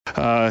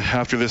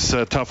after this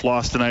tough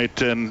loss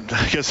tonight. And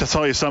I guess that's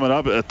how you sum it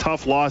up. A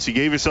tough loss. You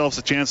gave yourselves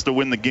a chance to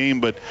win the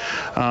game, but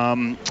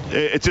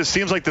it just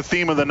seems like the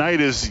theme of the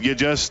night is you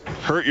just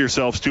hurt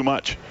yourselves too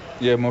much.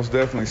 Yeah, most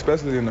definitely,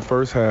 especially in the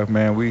first half,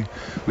 man. We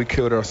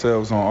killed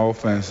ourselves on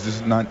offense,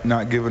 just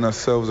not giving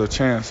ourselves a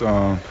chance,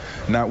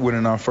 not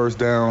winning our first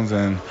downs,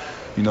 and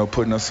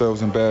putting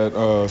ourselves in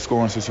bad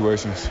scoring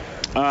situations.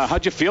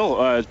 How'd you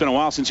feel? It's been a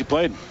while since you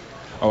played.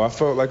 Oh, I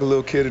felt like a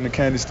little kid in the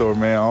candy store,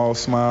 man. All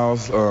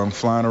smiles,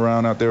 flying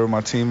around out there with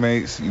my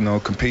teammates,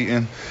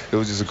 competing. It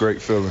was just a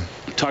great feeling.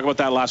 Talk about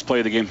that last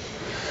play of the game.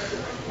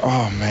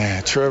 Oh,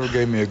 man, Trevor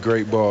gave me a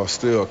great ball,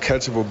 still a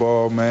catchable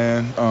ball,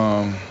 man.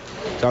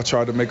 I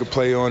tried to make a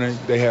play on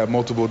it. They had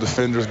multiple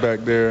defenders back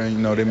there,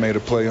 and, they made a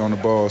play on the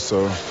ball.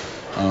 So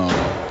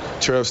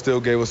Trev still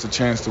gave us a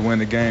chance to win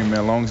the game, man.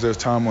 As long as there's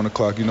time on the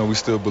clock, we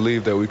still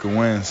believe that we can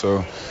win.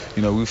 So,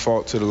 we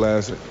fought to the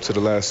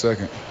last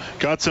second.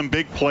 Got some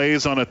big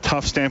plays on a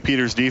tough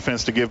Stampeders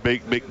defense to get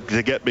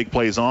big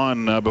plays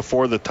on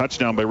before the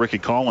touchdown by Ricky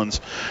Collins.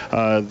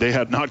 They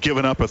had not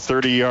given up a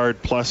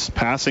 30-yard plus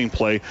passing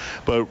play,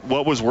 but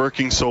what was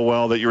working so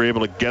well that you were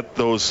able to get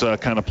those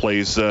kind of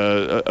plays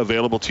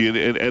available to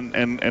you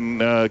and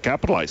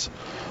capitalize?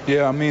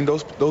 Yeah, I mean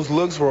those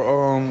looks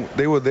were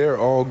they were there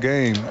all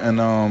game,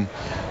 and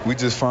we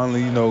just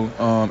finally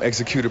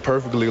executed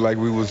perfectly like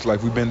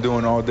we've been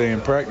doing all day in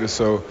practice.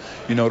 So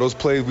those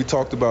plays, we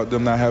talked about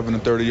them not having a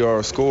 30-yard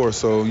score,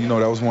 so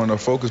that was one of our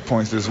focus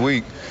points this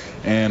week.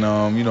 And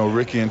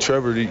Ricky and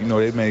Trevor,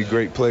 they made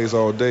great plays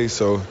all day.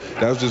 So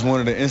that was just one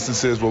of the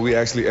instances where we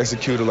actually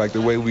executed like the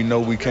way we know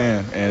we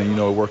can, and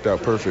it worked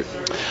out perfect.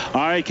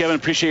 All right, Kevin,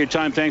 appreciate your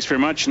time. Thanks very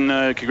much,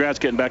 and congrats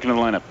getting back into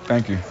the lineup.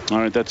 Thank you. All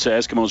right, that's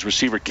Eskimos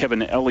receiver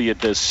Kevin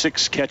Elliott.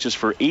 6 catches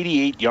for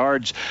 88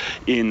 yards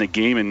in the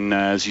game, and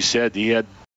as you said, he had